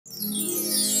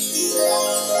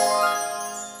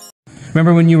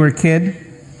Remember when you were a kid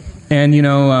and, you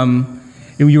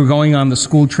were going on the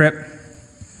school trip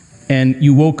and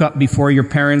you woke up before your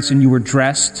parents and you were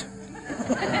dressed?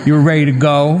 You were ready to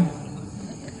go.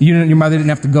 Your mother didn't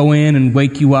have to go in and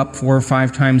wake you up 4 or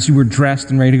 5 times. You were dressed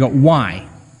and ready to go. Why?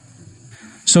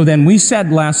 So then we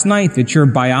said last night that your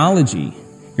biology,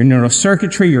 your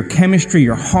neurocircuitry, your chemistry,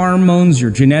 your hormones, your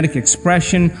genetic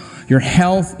expression, your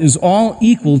health is all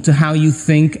equal to how you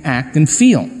think, act, and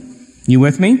feel. You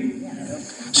with me?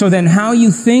 Yes. So then how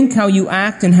you think, how you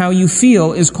act, and how you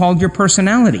feel is called your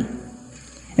personality.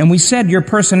 And we said your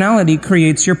personality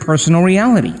creates your personal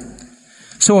reality.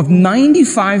 So if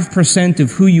 95%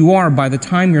 of who you are by the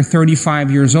time you're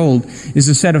 35 years old is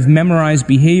a set of memorized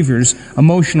behaviors,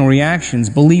 emotional reactions,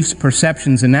 beliefs,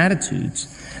 perceptions, and attitudes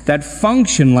that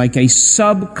function like a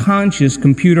subconscious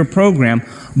computer program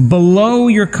below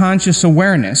your conscious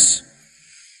awareness,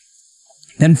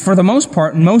 then for the most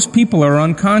part, most people are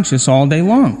unconscious all day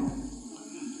long.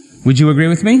 Would you agree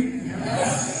with me?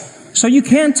 Yes. So you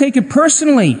can't take it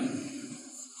personally,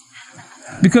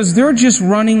 because they're just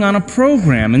running on a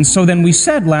program. And so then we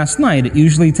said last night, it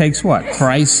usually takes what?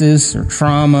 Crisis or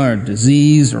trauma or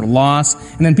disease or loss.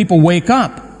 And then people wake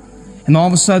up. And all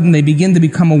of a sudden they begin to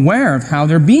become aware of how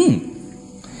they're being.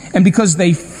 And because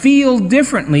they feel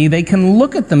differently, they can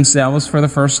look at themselves for the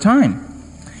first time.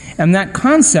 And that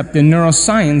concept in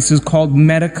neuroscience is called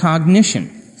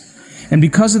metacognition. And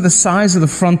because of the size of the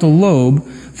frontal lobe,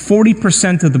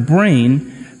 40% of the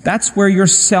brain, that's where your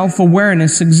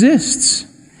self-awareness exists.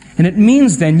 And it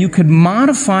means then you could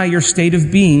modify your state of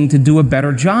being to do a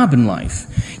better job in life.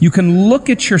 You can look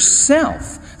at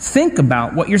yourself, think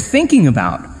about what you're thinking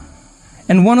about.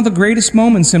 And one of the greatest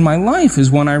moments in my life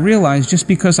is when I realized just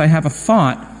because I have a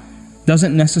thought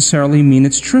doesn't necessarily mean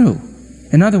it's true.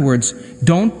 In other words,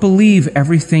 don't believe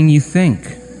everything you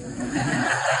think.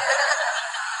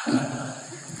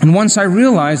 And once I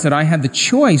realized that I had the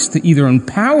choice to either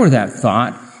empower that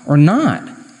thought or not,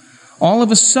 all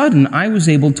of a sudden I was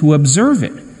able to observe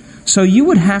it. So you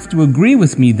would have to agree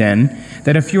with me then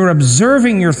that if you're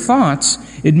observing your thoughts,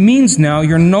 it means now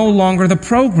you're no longer the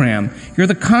program. You're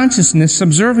the consciousness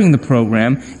observing the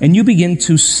program, and you begin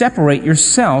to separate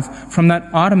yourself from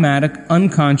that automatic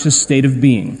unconscious state of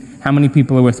being. How many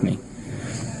people are with me?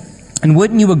 And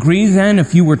wouldn't you agree then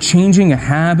if you were changing a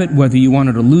habit, whether you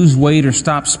wanted to lose weight or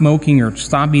stop smoking or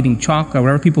stop eating chocolate,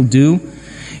 whatever people do,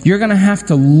 you're going to have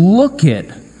to look at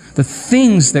the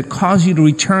things that cause you to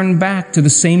return back to the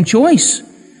same choice.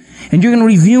 And you're going to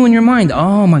review in your mind,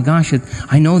 oh my gosh,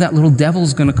 I know that little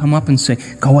devil's going to come up and say,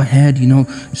 go ahead,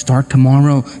 start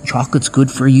tomorrow. Chocolate's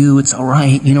good for you. It's all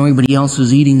right. Everybody else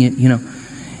is eating it,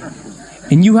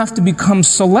 And you have to become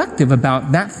selective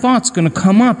about that thought's going to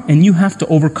come up, and you have to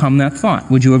overcome that thought.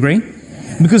 Would you agree?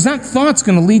 Because that thought's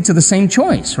going to lead to the same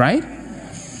choice, right?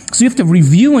 So you have to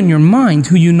review in your mind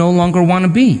who you no longer want to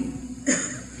be.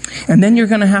 And then you're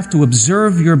going to have to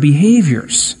observe your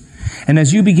behaviors. And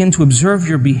as you begin to observe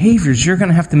your behaviors, you're going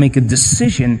to have to make a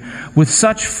decision with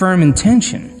such firm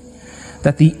intention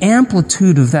that the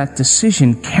amplitude of that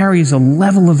decision carries a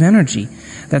level of energy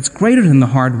that's greater than the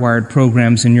hardwired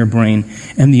programs in your brain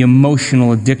and the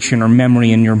emotional addiction or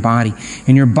memory in your body.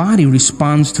 And your body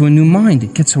responds to a new mind.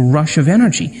 It gets a rush of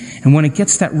energy. And when it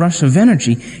gets that rush of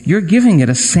energy, you're giving it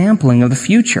a sampling of the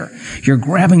future. You're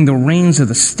grabbing the reins of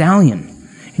the stallion.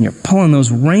 And you're pulling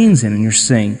those reins in and you're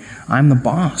saying, I'm the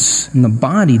boss. And the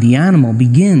body, the animal,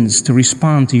 begins to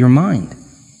respond to your mind.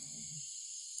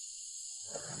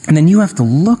 And then you have to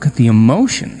look at the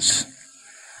emotions,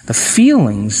 the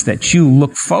feelings that you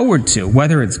look forward to,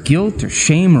 whether it's guilt or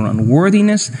shame or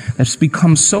unworthiness, that's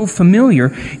become so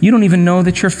familiar, you don't even know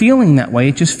that you're feeling that way.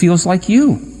 It just feels like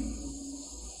you.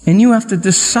 And you have to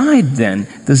decide then,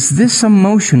 does this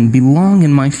emotion belong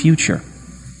in my future?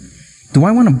 Do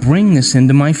I want to bring this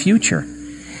into my future?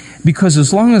 Because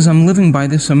as long as I'm living by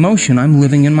this emotion, I'm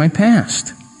living in my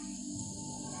past.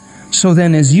 So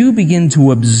then as you begin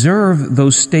to observe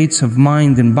those states of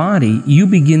mind and body, you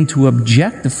begin to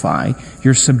objectify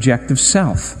your subjective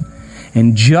self.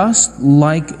 And just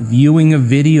like viewing a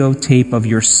videotape of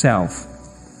yourself,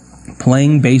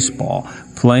 playing baseball,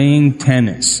 playing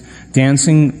tennis,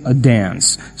 dancing a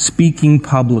dance, speaking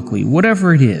publicly,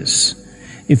 whatever it is,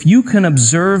 if you can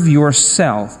observe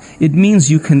yourself, it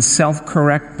means you can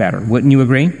self-correct better. Wouldn't you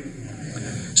agree?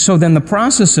 So then the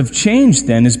process of change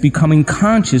then is becoming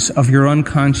conscious of your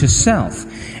unconscious self.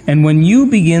 And when you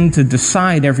begin to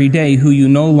decide every day who you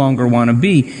no longer want to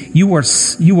be, you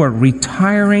are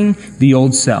retiring the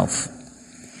old self.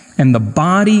 And the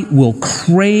body will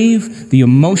crave the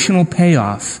emotional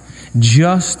payoff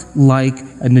just like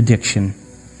an addiction.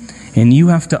 And you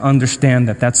have to understand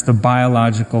that that's the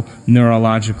biological,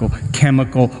 neurological,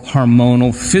 chemical,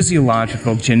 hormonal,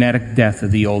 physiological, genetic death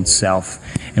of the old self.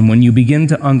 And when you begin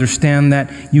to understand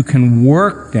that, you can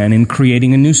work then in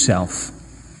creating a new self.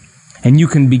 And you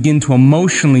can begin to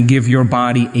emotionally give your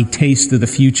body a taste of the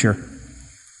future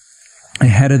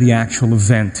ahead of the actual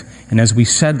event. And as we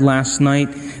said last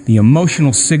night, the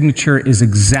emotional signature is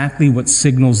exactly what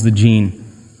signals the gene.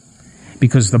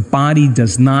 Because the body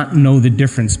does not know the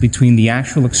difference between the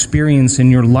actual experience in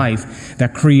your life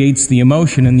that creates the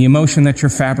emotion and the emotion that you're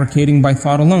fabricating by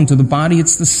thought alone. To the body,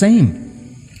 it's the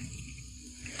same.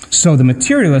 So the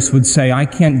materialist would say, I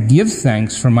can't give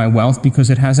thanks for my wealth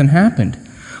because it hasn't happened.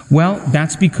 Well,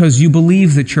 that's because you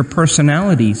believe that your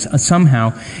personality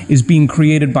somehow is being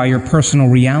created by your personal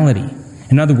reality.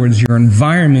 In other words, your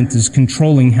environment is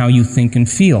controlling how you think and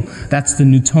feel. That's the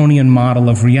Newtonian model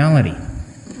of reality.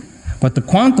 But the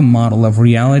quantum model of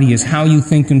reality is how you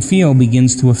think and feel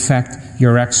begins to affect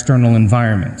your external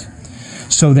environment.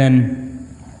 So then,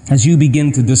 as you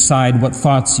begin to decide what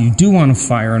thoughts you do want to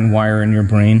fire and wire in your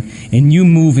brain, and you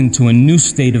move into a new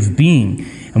state of being,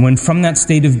 and when from that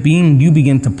state of being you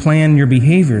begin to plan your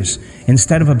behaviors,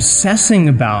 instead of obsessing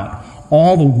about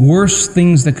all the worst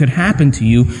things that could happen to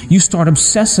you, you start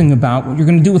obsessing about what you're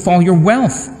going to do with all your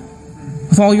wealth,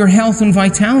 with all your health and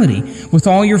vitality, with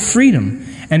all your freedom.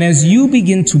 And as you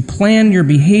begin to plan your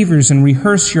behaviors and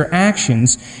rehearse your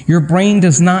actions, your brain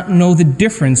does not know the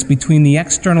difference between the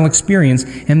external experience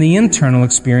and the internal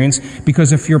experience,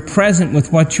 because if you're present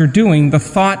with what you're doing, the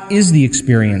thought is the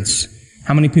experience.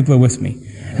 How many people are with me?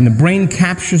 And the brain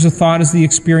captures a thought as the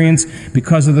experience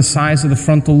because of the size of the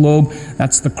frontal lobe.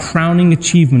 That's the crowning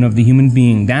achievement of the human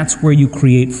being. That's where you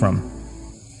create from.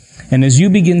 And as you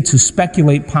begin to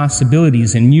speculate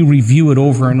possibilities and you review it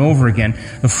over and over again,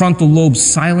 the frontal lobe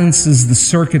silences the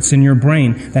circuits in your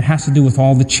brain that has to do with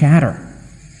all the chatter.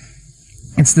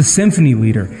 It's the symphony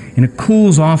leader, and it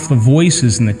cools off the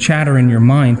voices and the chatter in your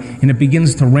mind, and it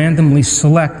begins to randomly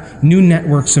select new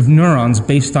networks of neurons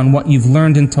based on what you've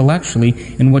learned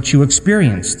intellectually and what you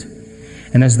experienced.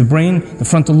 And as the brain, the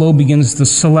frontal lobe begins to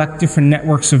select different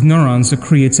networks of neurons, it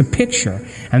creates a picture,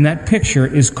 and that picture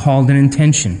is called an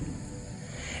intention.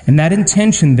 And that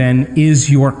intention then is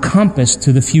your compass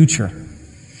to the future.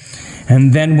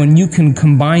 And then when you can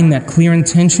combine that clear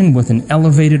intention with an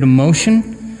elevated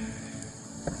emotion,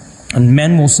 and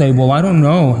men will say, well, I don't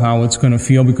know how it's going to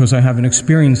feel because I haven't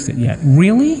experienced it yet.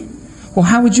 Really? Well,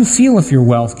 how would you feel if your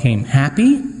wealth came?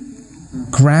 Happy?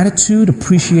 Gratitude,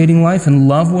 appreciating life, and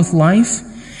love with life?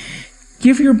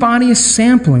 Give your body a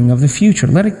sampling of the future.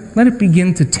 Let it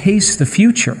begin to taste the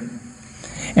future.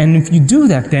 And if you do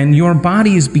that, then your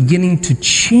body is beginning to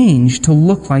change to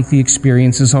look like the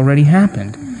experience has already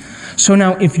happened. So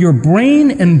now, if your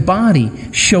brain and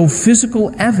body show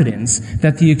physical evidence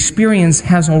that the experience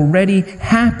has already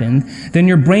happened, then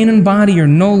your brain and body are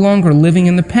no longer living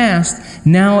in the past.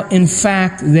 Now, in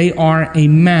fact, they are a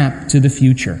map to the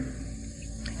future.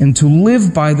 And to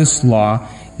live by this law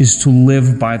is to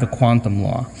live by the quantum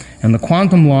law. And the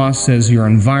quantum law says your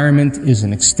environment is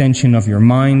an extension of your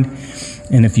mind.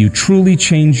 And if you truly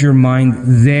change your mind,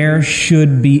 there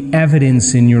should be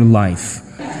evidence in your life.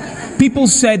 People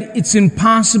said, it's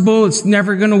impossible, it's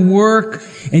never going to work.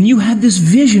 And you had this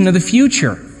vision of the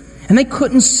future. And they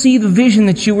couldn't see the vision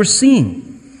that you were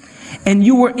seeing. And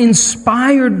you were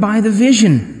inspired by the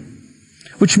vision,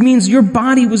 which means your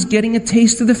body was getting a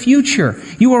taste of the future.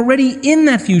 You were already in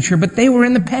that future, but they were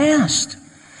in the past.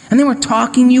 And they were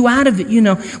talking you out of it,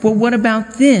 well, what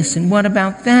about this, and what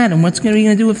about that, and what's are you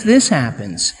going to do if this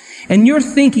happens? And you're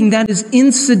thinking that is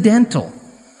incidental.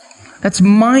 That's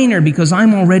minor because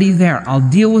I'm already there. I'll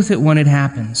deal with it when it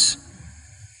happens.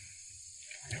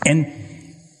 And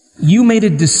you made a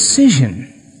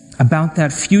decision about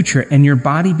that future, and your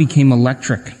body became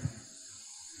electric.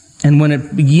 And when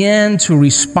it began to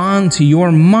respond to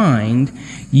your mind,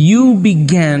 you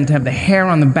began to have the hair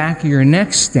on the back of your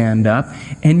neck stand up,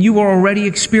 and you were already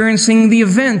experiencing the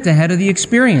event ahead of the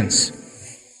experience.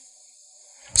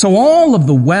 So all of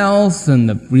the wealth and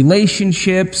the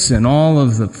relationships and all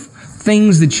of the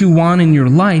things that you want in your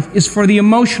life is for the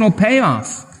emotional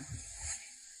payoff.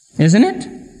 Isn't it?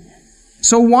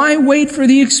 So why wait for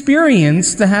the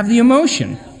experience to have the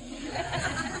emotion?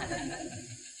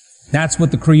 That's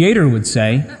what the Creator would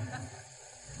say.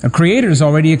 A Creator has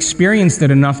already experienced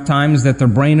it enough times that their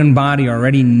brain and body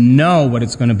already know what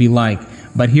it's going to be like.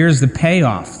 But here's the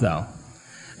payoff, though.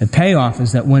 The payoff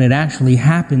is that when it actually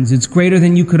happens, it's greater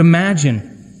than you could imagine.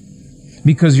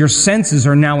 Because your senses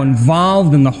are now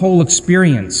involved in the whole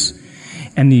experience.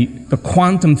 And the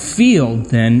quantum field,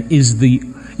 then, is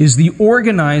the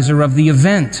organizer of the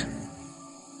event.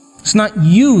 It's not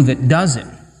you that does it.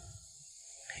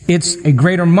 It's a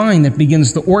greater mind that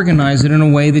begins to organize it in a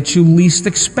way that you least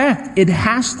expect. It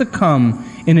has to come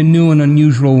in a new and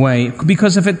unusual way,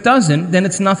 because if it doesn't, then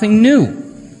it's nothing new.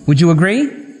 Would you agree?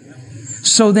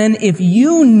 So then if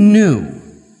you knew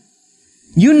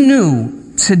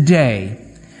today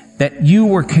that you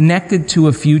were connected to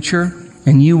a future,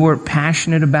 and you were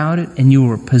passionate about it, and you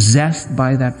were possessed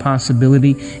by that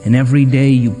possibility, and every day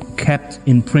you kept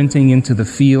imprinting into the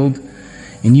field,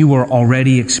 and you were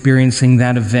already experiencing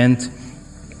that event,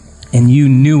 and you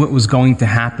knew it was going to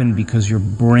happen because your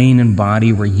brain and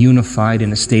body were unified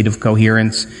in a state of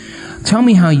coherence, tell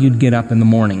me how you'd get up in the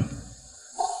morning.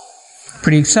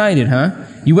 Pretty excited, huh?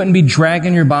 You wouldn't be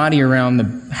dragging your body around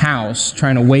the house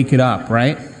trying to wake it up,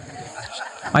 right?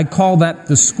 I call that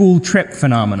the school trip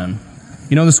phenomenon.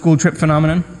 You know the school trip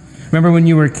phenomenon? Remember when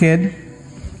you were a kid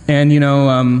and, you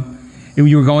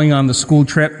were going on the school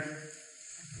trip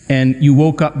and you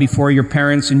woke up before your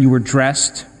parents and you were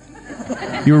dressed.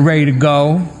 You were ready to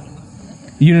go.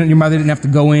 Your mother didn't have to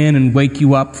go in and wake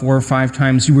you up 4 or 5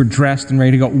 times. You were dressed and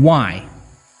ready to go. Why?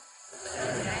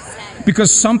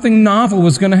 Because something novel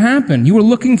was going to happen. You were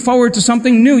looking forward to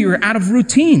something new. You were out of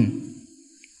routine.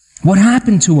 What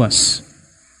happened to us?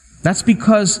 That's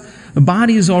because the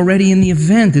body is already in the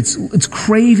event. It's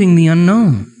craving the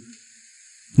unknown.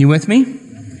 You with me?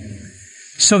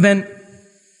 So then,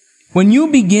 when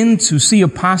you begin to see a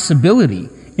possibility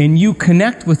and you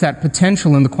connect with that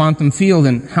potential in the quantum field,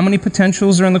 and how many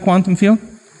potentials are in the quantum field?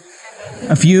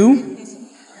 A few?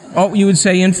 Oh, you would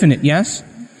say infinite, yes?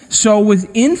 So with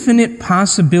infinite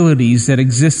possibilities that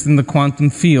exist in the quantum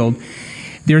field,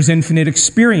 there's infinite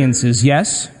experiences,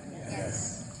 yes?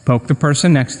 Poke the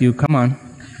person next to you, come on.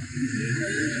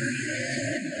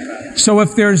 So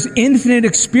if there's infinite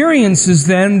experiences,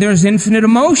 then there's infinite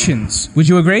emotions. Would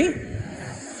you agree?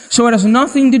 So it has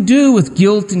nothing to do with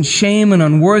guilt and shame and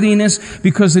unworthiness,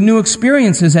 because the new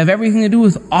experiences have everything to do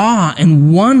with awe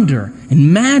and wonder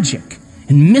and magic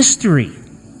and mystery.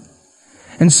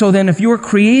 And so then if you're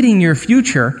creating your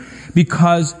future,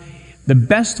 because the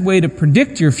best way to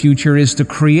predict your future is to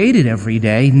create it every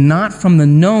day, not from the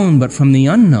known but from the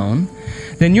unknown,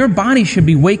 then your body should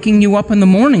be waking you up in the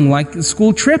morning like the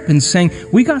school trip and saying,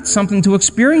 we got something to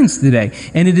experience today.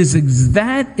 And it is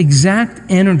that exact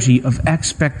energy of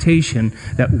expectation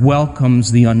that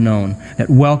welcomes the unknown,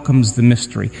 that welcomes the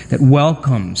mystery, that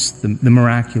welcomes the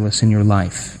miraculous in your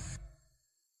life.